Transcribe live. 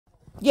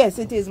Yes,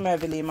 it is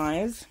Merville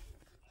Myers.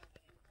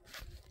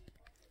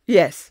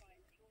 Yes.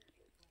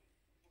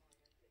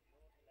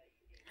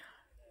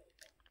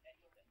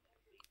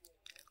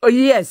 Oh,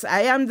 yes,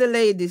 I am the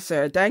lady,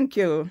 sir. Thank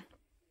you.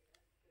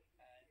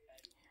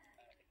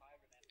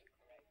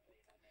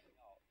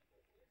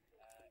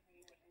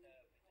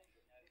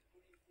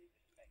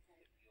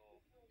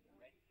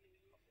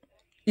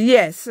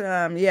 Yes,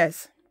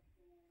 yes.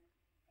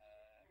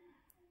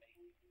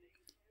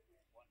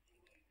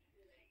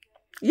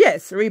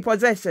 Yes,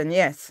 repossession,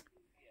 yes.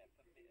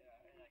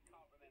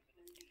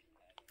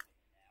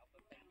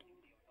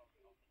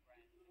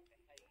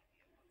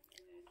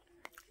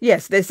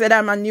 Yes, they said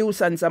I'm a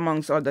nuisance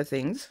amongst other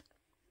things.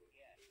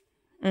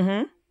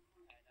 Mm-hmm.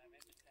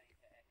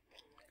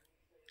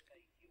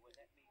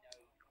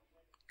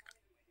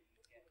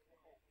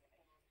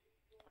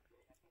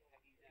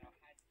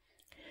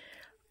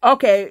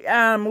 Okay,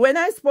 when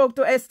I spoke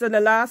to Esther the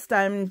last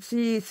time,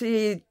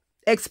 she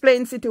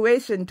explained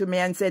situation to me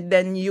and said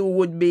then you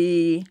would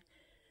be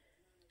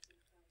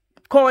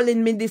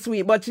calling me this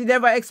week, but she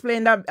never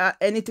explained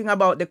anything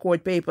about the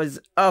court papers.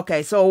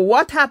 Okay, so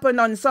what happened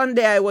on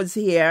Sunday? I was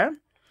here.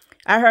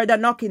 I heard a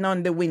knocking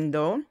on the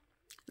window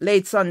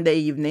late Sunday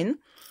evening.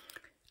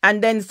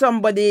 And then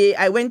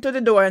I went to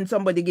the door and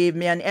somebody gave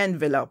me an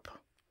envelope.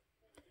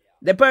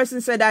 The person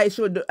said I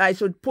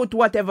should put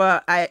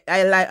whatever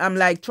I'm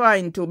like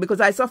trying to, because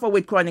I suffer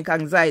with chronic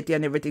anxiety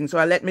and everything. So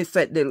I let me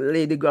set the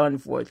lady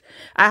ground for it.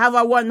 I have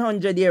a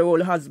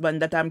 100-year-old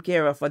husband that I'm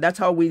carer for. That's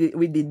how we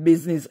did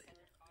business.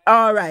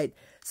 All right.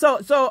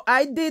 So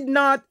I did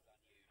not.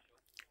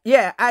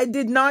 Yeah, I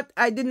did not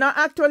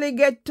actually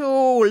get to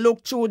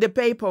look through the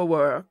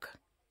paperwork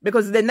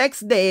because the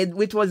next day,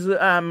 which was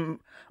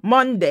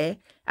Monday,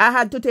 I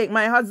had to take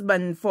my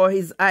husband for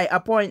his eye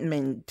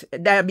appointment,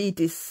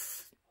 diabetes.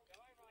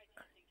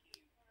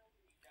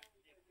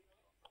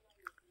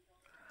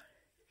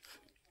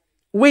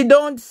 We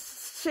don't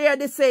share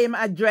the same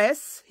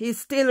address. He's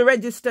still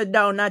registered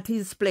down at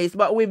his place,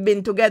 but we've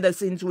been together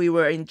since we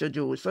were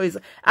introduced. So he's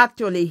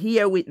actually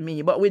here with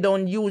me, but we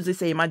don't use the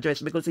same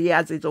address because he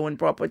has his own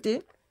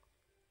property.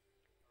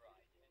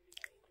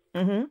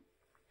 Mm-hmm.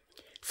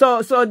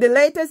 So the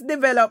latest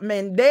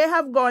development, they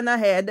have gone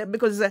ahead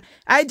because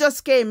I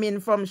just came in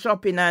from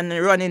shopping and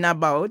running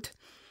about.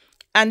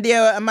 And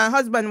there, my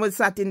husband was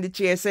sat in the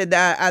chair, said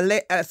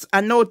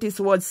a notice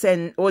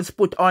was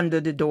put under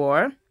the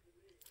door.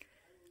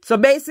 So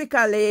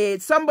basically,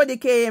 somebody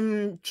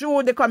came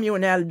through the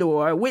communal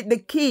door with the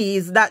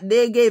keys that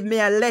they gave me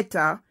a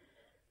letter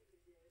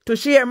to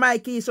share my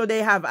keys so they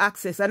have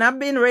access. And I've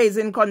been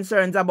raising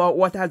concerns about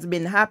what has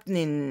been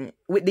happening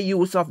with the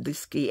use of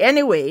this key.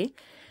 Anyway,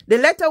 the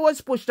letter was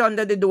pushed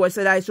under the door,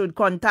 said I should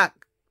contact.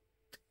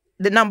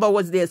 The number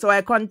was there. So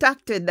I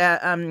contacted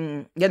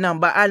the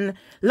number. And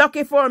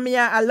lucky for me,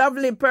 a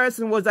lovely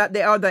person was at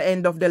the other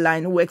end of the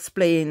line who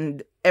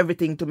explained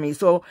everything to me.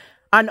 So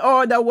an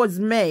order was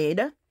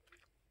made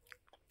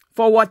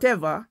for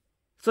whatever.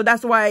 So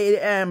that's why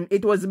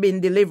it was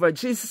being delivered.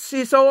 She's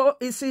so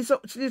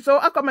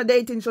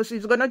accommodating. So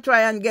she's gonna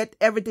try and get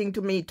everything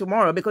to me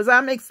tomorrow because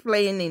I'm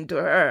explaining to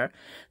her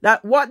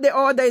that what the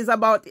order is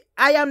about.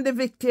 I am the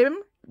victim,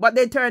 but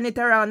they turn it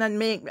around and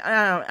make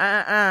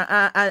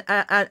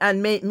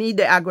me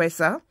the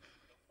aggressor.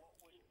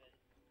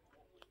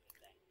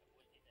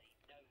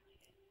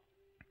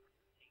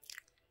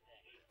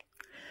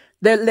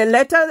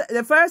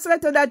 The first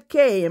letter that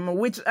came,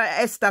 which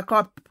Esther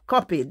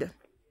copied,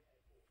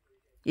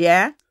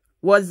 yeah,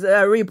 was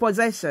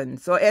repossession.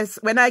 So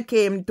when I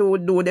came to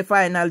do the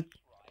final,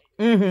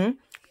 mm-hmm,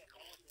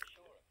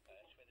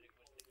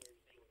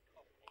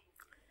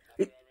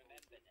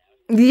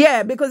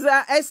 yeah, because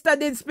Esther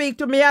did speak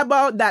to me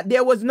about that.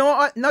 There was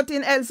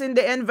nothing else in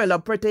the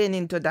envelope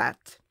pertaining to that.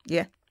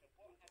 Yeah.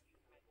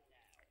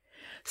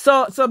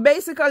 So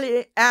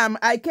basically,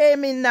 I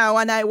came in now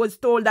and I was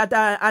told that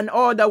an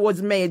order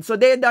was made. So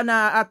they done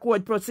a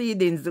court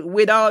proceedings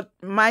without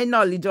my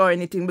knowledge or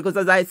anything because,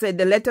 as I said,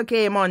 the letter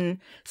came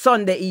on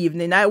Sunday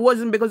evening.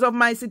 Because of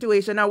my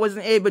situation, I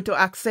wasn't able to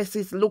access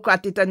it, look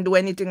at it and do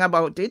anything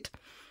about it.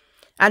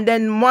 And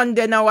then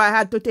Monday now I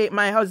had to take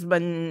my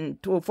husband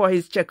for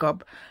his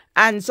checkup.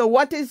 And so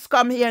what is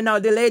come here now,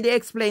 the lady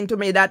explained to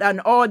me that an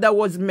order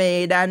was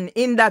made and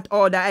in that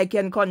order I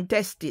can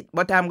contest it,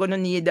 but I'm going to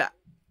need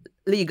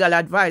legal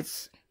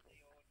advice.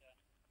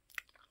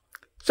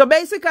 So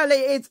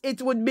basically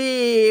it would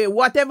be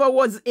whatever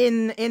was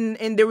in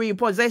the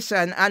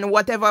repossession and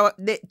whatever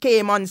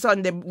came on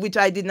Sunday, which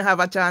I didn't have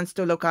a chance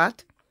to look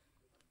at.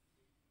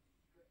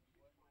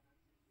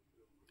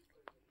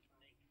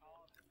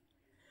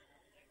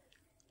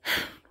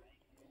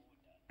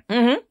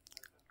 Mm-hmm.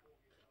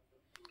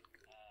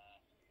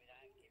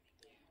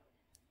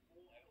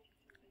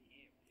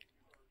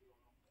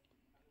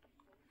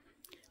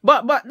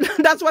 But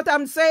that's what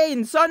I'm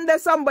saying. Sunday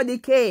somebody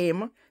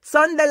came.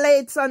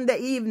 Late Sunday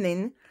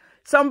evening,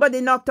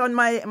 somebody knocked on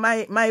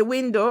my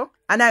window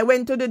and I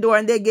went to the door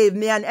and they gave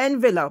me an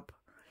envelope.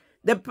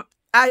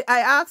 I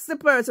asked the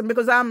person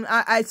because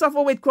I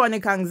suffer with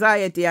chronic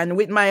anxiety, and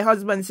with my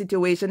husband's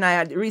situation, I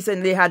had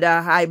recently had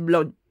a high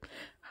blood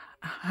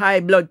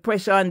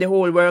pressure and the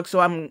whole work, so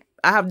I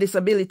have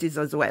disabilities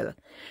as well.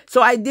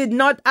 So I did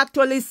not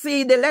actually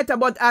see the letter,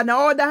 but an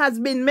order has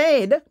been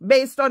made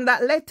based on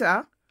that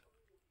letter.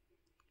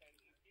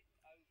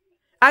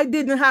 I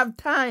didn't have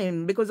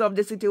time because of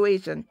the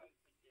situation.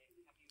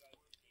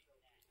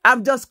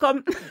 I've just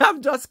come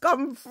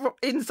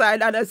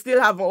inside and I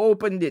still haven't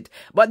opened it.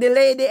 But the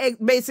lady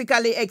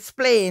basically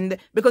explained,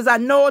 because a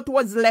note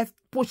was left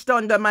pushed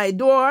under my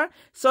door.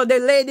 So the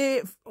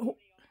lady,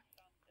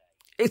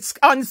 it's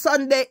on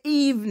Sunday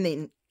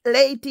evening,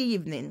 late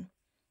evening.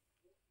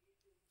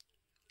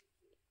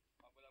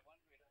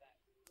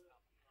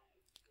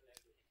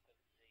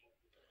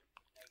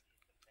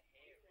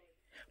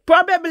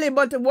 Probably,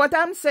 but what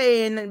I'm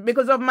saying,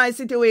 because of my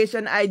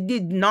situation, I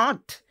did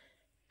not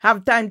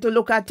have time to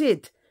look at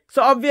it.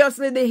 So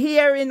obviously the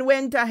hearing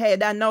went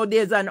ahead and now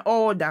there's an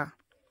order.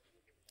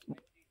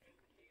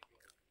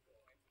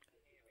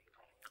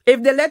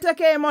 If the letter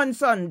came on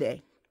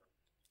Sunday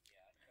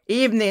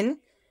evening,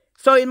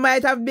 so it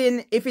might have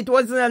been, if it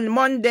wasn't on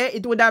Monday,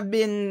 it would have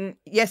been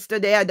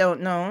yesterday, I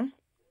don't know.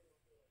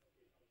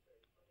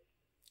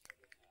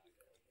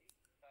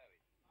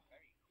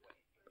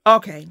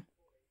 Okay.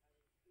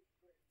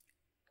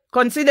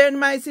 Considering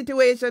my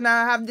situation,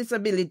 I have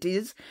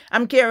disabilities.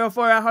 I'm caring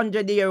for a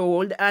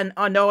 100-year-old and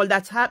all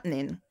that's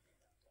happening.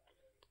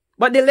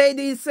 But the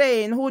lady is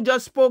saying, who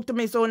just spoke to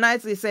me so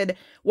nicely, said,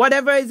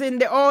 whatever is in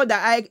the order,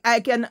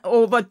 I can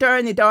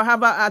overturn it or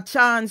have a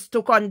chance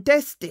to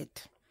contest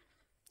it.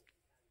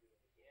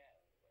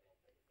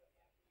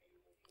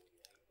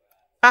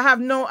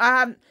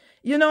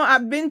 You know,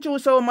 I've been through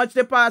so much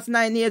the past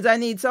 9 years. I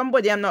need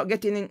somebody. I'm not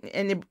getting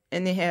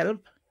any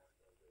help.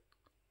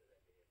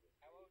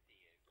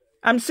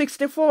 I'm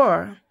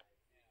 64.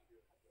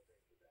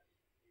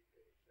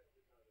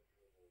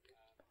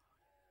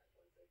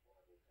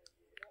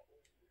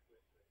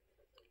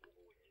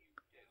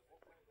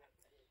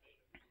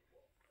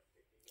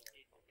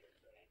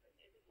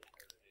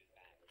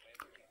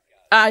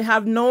 I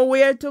have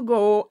nowhere to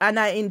go and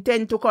I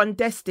intend to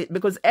contest it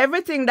because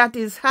everything that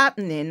is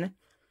happening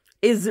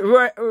is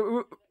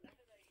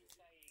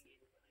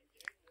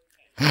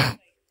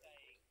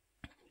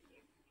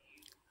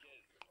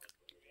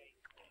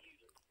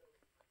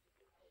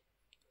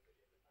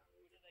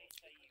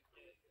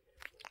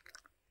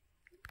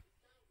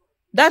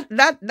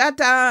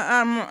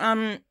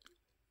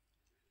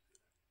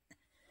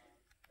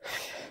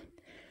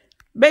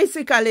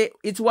basically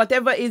it's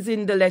whatever is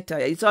in the letter.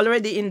 It's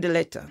already in the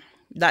letter.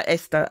 That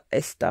Esther.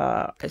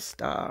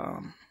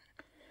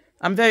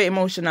 I'm very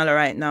emotional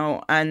right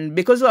now, and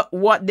because of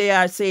what they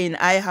are saying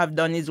I have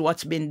done is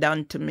what's been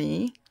done to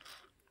me.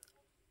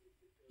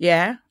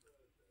 Yeah.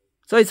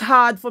 So it's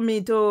hard for me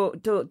to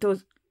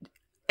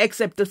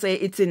accept to say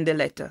it's in the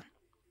letter.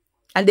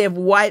 And they've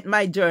wiped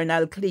my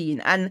journal clean.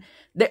 And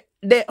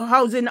the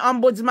housing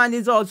ombudsman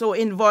is also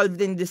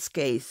involved in this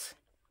case.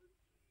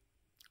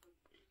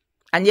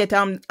 And yet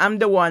I'm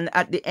the one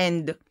at the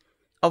end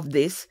of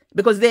this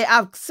because they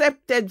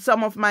accepted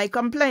some of my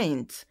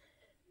complaints.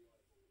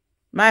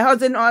 My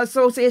housing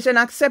association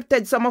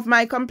accepted some of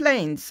my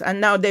complaints and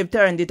now they've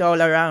turned it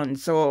all around.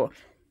 So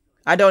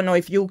I don't know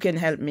if you can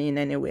help me in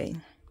any way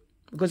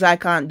because I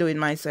can't do it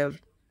myself.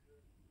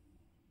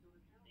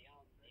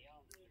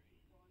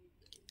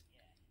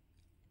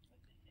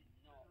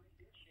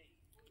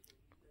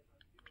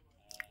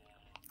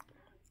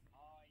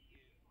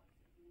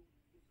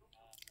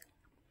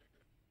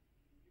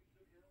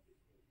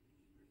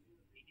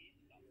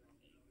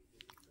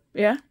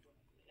 Yeah.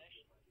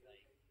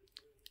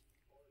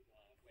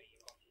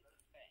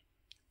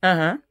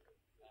 Uh-huh.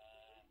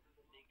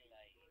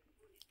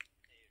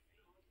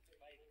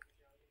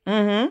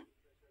 Mm-hmm.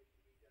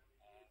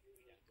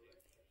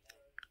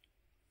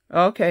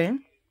 Okay.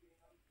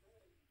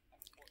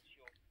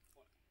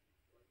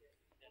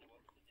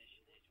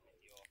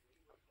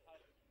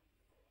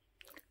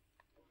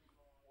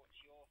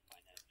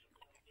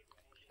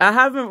 I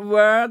haven't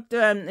worked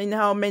in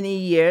how many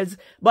years,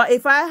 but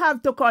if I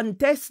have to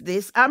contest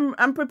this, I'm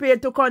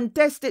prepared to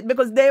contest it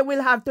because they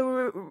will have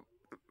to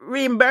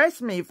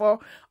reimburse me for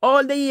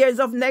all the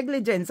years of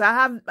negligence.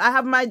 I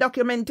have my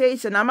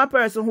documentation. I'm a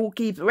person who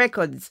keeps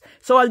records.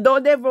 So although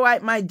they've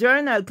wiped my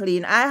journal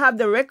clean, I have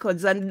the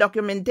records and the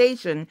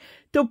documentation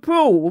to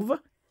prove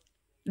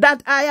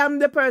that I am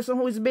the person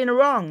who's been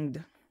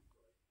wronged.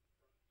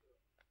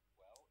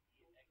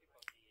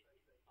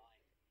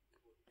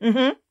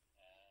 Mm-hmm.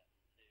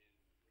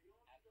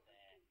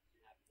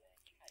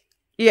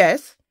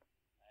 Yes.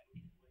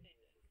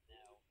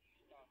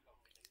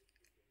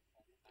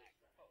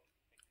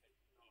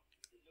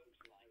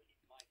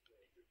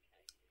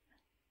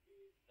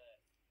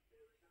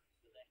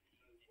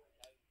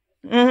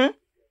 Mm-hmm.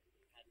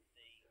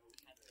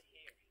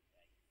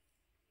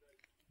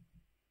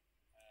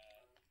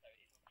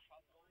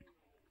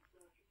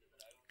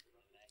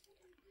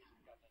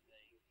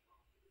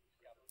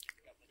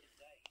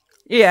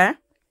 Yeah.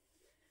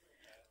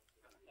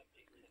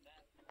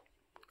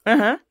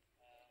 Uh-huh.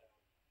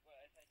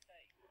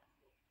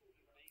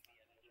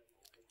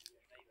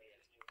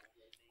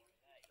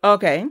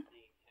 Okay.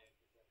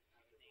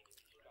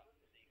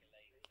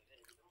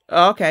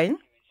 Okay.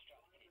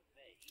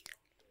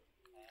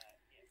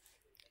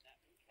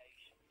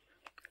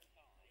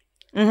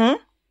 Mm-hmm.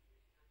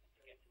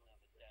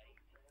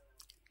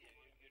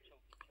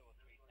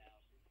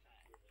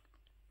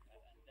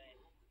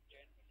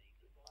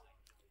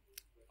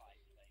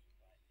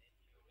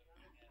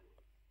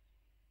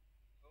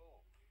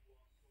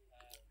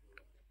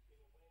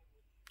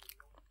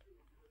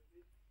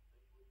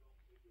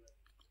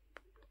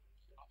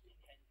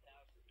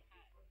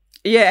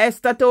 Yeah,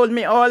 Esther told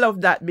me all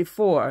of that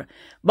before.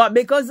 But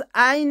because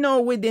I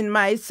know within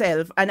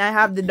myself and I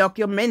have the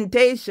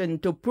documentation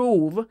to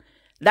prove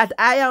that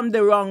I am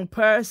the wrong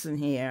person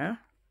here,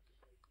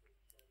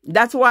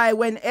 that's why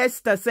when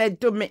Esther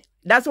said to me,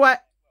 that's why,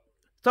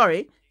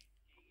 sorry,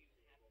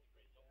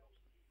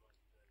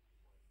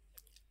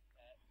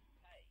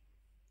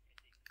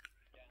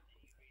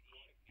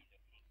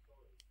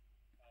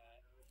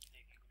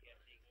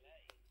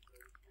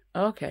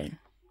 okay.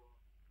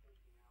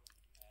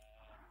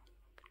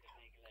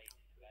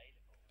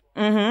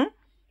 Mm-hmm.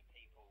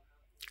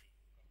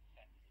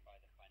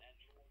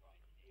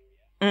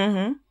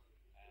 Mm-hmm.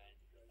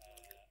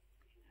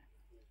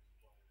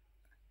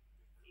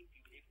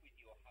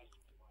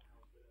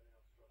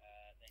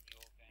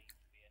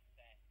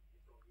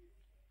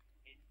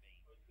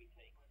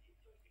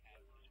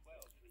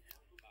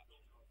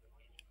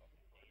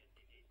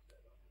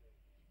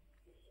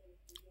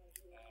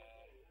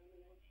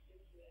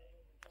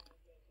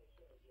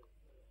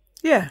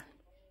 Yeah.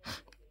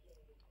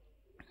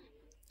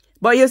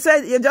 But you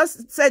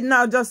just said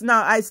now, just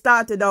now, I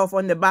started off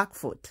on the back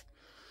foot.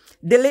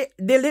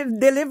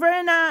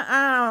 Delivering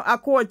a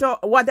quarter,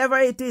 whatever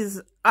it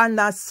is, on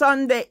a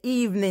Sunday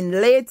evening,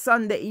 late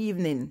Sunday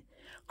evening,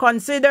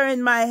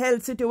 considering my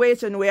health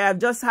situation where I've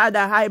just had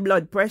a high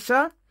blood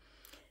pressure,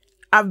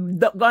 I've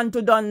gone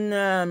to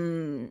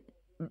done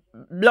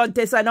blood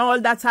tests and all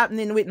that's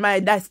happening with my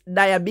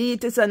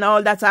diabetes and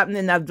all that's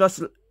happening.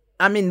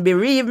 I'm in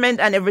bereavement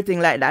and everything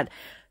like that.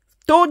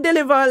 To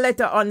deliver a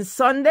letter on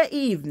Sunday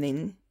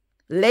evening,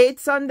 late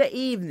Sunday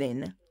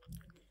evening,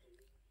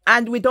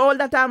 and with all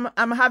that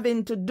I'm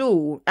having to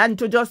do, and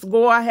to just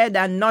go ahead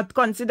and not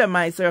consider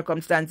my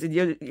circumstances,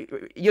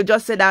 you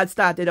just said I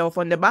started off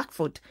on the back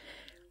foot.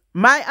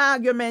 My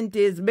argument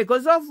is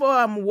because of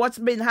what's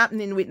been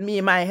happening with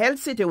me, my health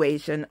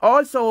situation,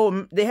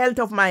 also the health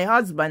of my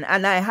husband,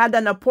 and I had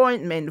an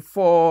appointment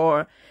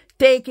for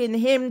taking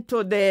him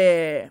to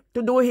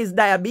do his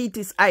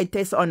diabetes eye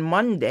test on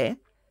Monday.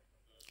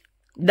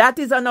 That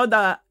is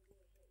another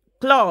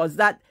clause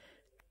that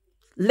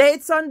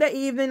late Sunday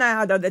evening I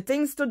had other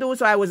things to do,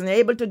 so I wasn't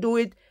able to do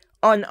it.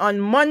 On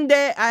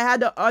Monday I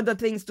had other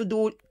things to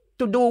do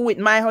with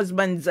my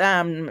husband's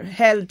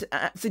health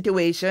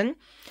situation.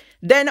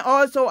 Then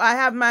also I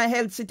have my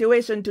health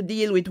situation to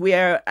deal with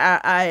where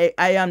I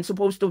am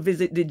supposed to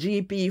visit the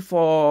GP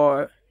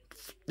for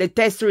the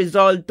test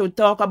result, to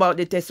talk about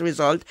the test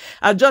result.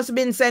 I've just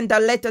been sent a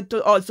letter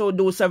to also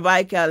do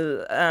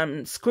cervical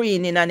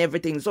screening and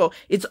everything. So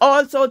it's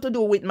also to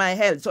do with my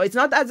health. So it's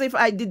not as if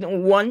I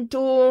didn't want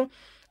to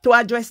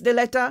address the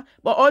letter,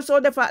 but also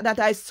the fact that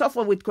I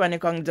suffer with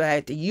chronic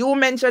anxiety. You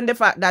mentioned the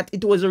fact that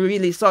it was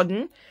really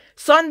sudden.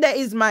 Sunday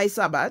is my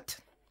Sabbath.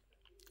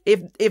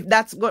 If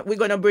that's we're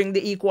going to bring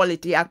the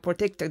Equality Act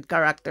protected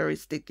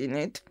characteristic in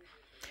it.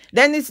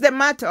 Then it's the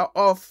matter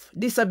of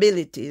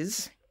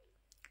disabilities.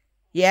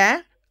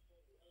 Yeah.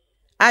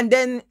 And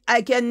then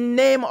I can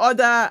name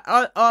other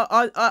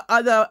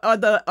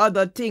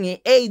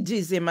thingy,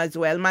 ageism as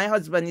well. My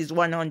husband is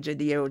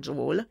 100 years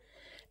old.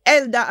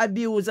 Elder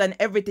abuse and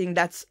everything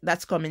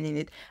that's coming in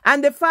it.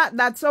 And the fact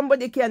that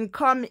somebody can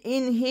come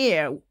in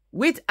here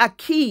with a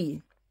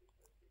key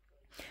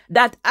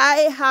that I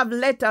have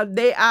letter,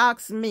 they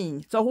asked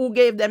me, so who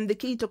gave them the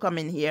key to come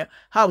in here?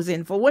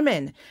 Housing for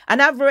Women.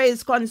 And I've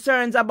raised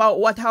concerns about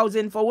what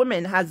Housing for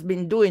Women has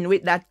been doing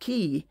with that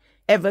key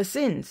ever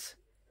since.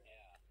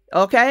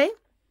 Okay?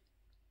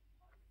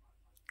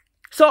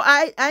 So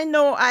I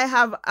know I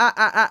have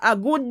a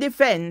good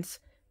defense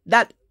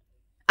that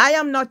I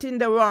am not in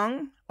the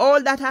wrong.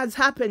 All that has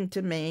happened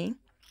to me,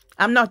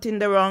 I'm not in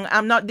the wrong.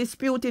 I'm not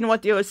disputing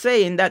what you're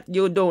saying, that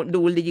you don't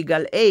do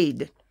legal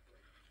aid.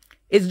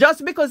 It's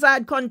just because I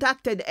had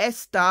contacted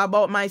Esther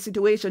about my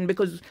situation,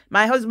 because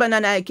my husband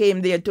and I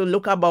came there to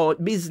look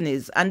about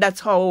business, and that's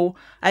how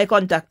I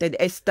contacted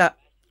Esther.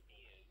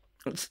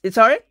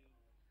 Sorry?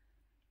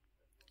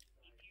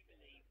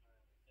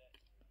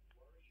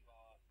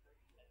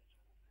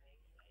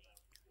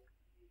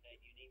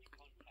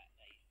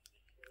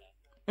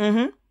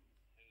 Mm-hmm.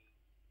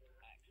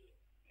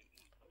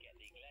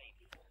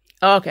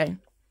 Okay.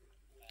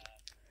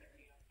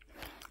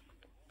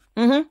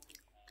 Mm-hmm.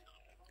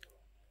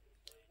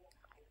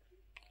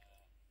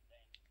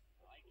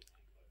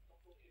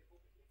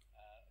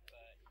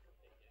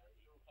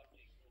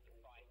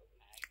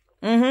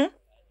 Mm-hmm.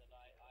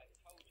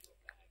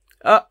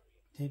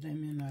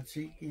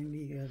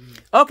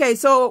 Okay,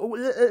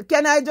 so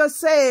can I just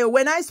say,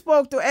 when I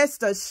spoke to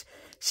Esther,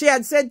 she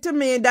had said to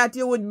me that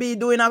you would be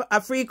doing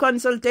a free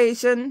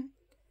consultation.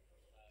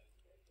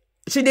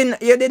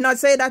 You did not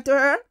say that to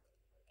her?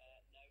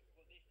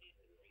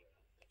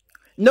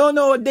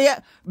 No,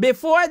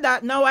 before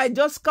that, now I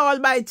just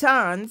called by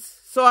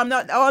chance, so I'm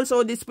not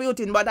also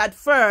disputing, but at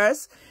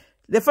first,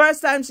 the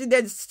first time she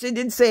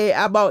did say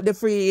about the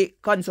free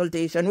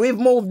consultation. We've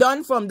moved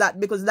on from that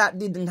because that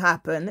didn't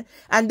happen.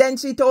 And then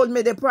she told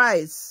me the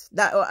price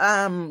that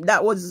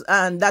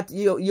that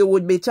you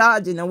would be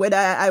charging and whether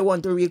I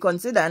want to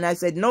reconsider. And I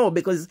said no,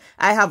 because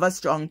I have a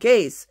strong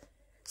case.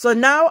 So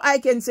now I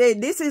can say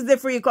this is the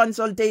free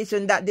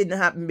consultation that didn't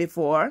happen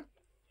before.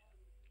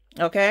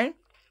 Okay?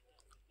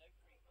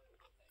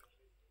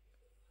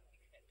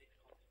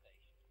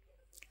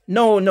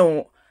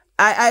 No.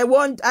 I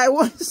want,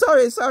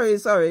 sorry.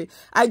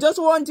 I just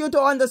want you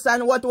to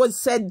understand what was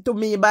said to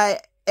me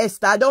by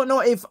Esther. I don't know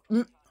if...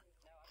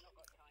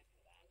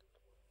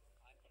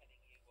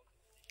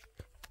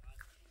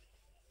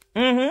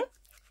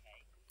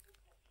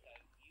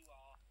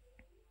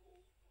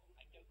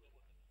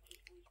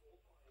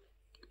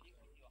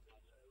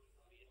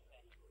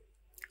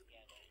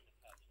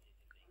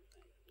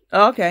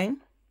 Okay.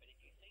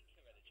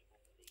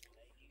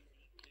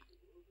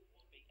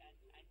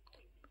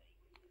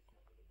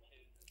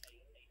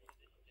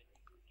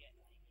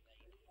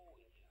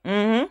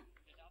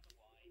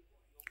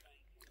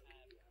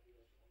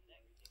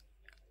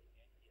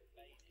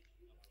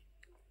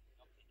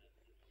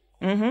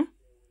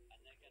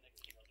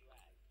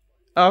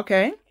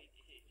 Okay.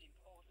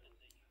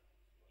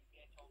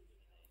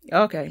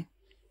 Okay.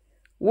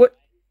 What?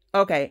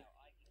 Okay.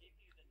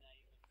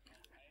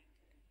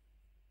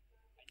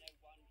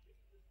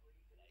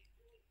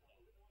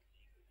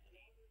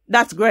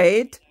 That's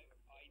great.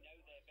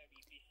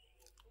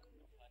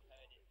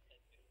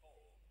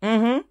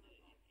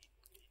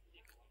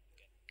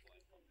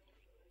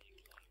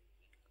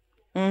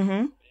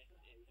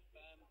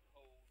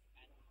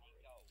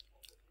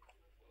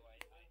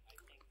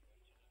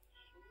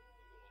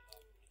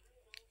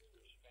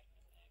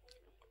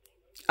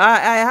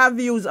 I have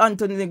used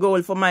Anthony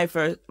Gold for my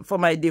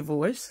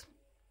divorce.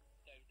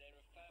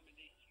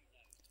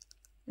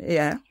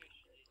 Yeah.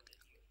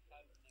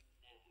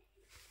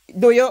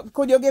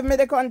 Could you give me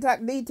the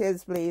contact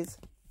details, please?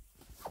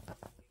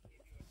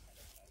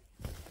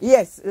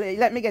 Yes,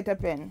 let me get a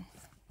pen.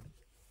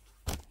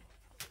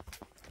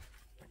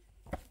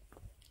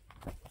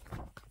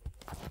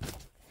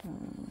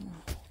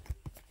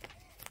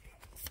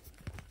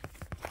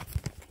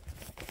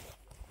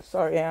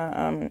 Sorry,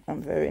 I'm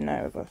very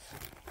nervous.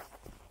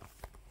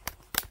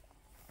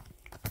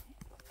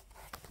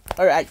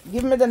 All right,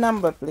 give me the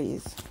number,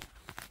 please.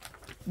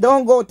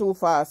 Don't go too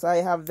fast. I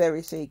have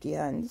very shaky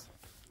hands.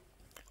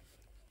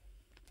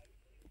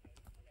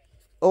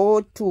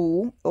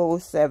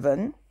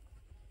 0207.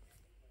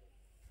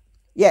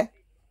 Yeah.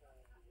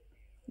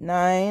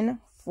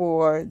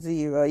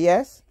 940.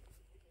 Yes.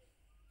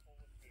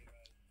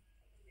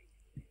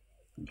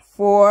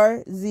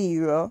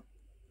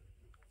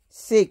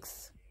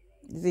 4060.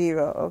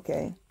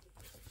 Okay.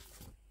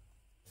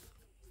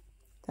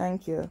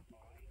 Thank you.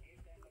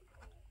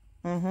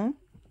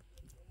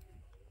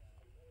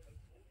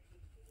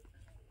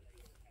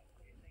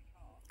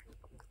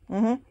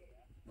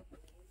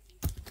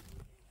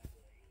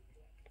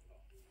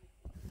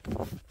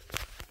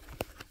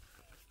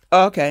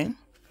 Okay.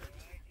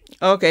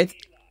 Okay.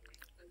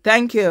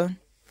 Thank you.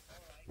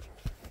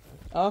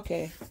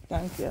 Okay.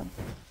 Thank you.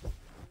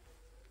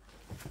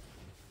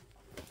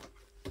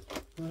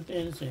 What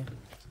did you say?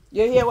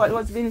 You hear what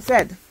was being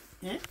said?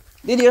 Yeah?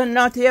 Did you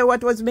not hear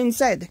what was being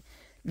said?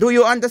 Do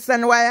you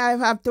understand why I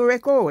have to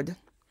record?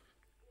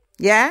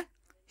 Yeah?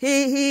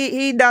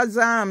 He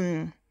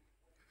doesn't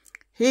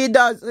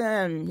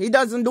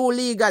do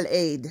legal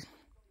aid.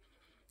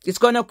 It's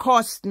gonna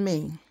cost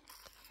me.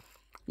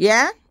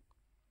 Yeah?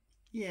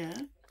 Yeah.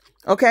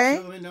 Okay?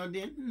 So we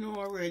didn't know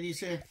already,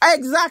 sir.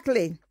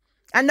 Exactly.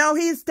 And now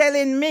he's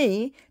telling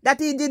me that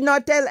he did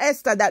not tell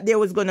Esther that there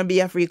was going to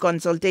be a free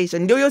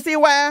consultation. Do you see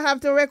why I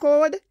have to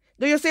record?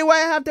 Do you see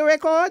why I have to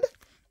record?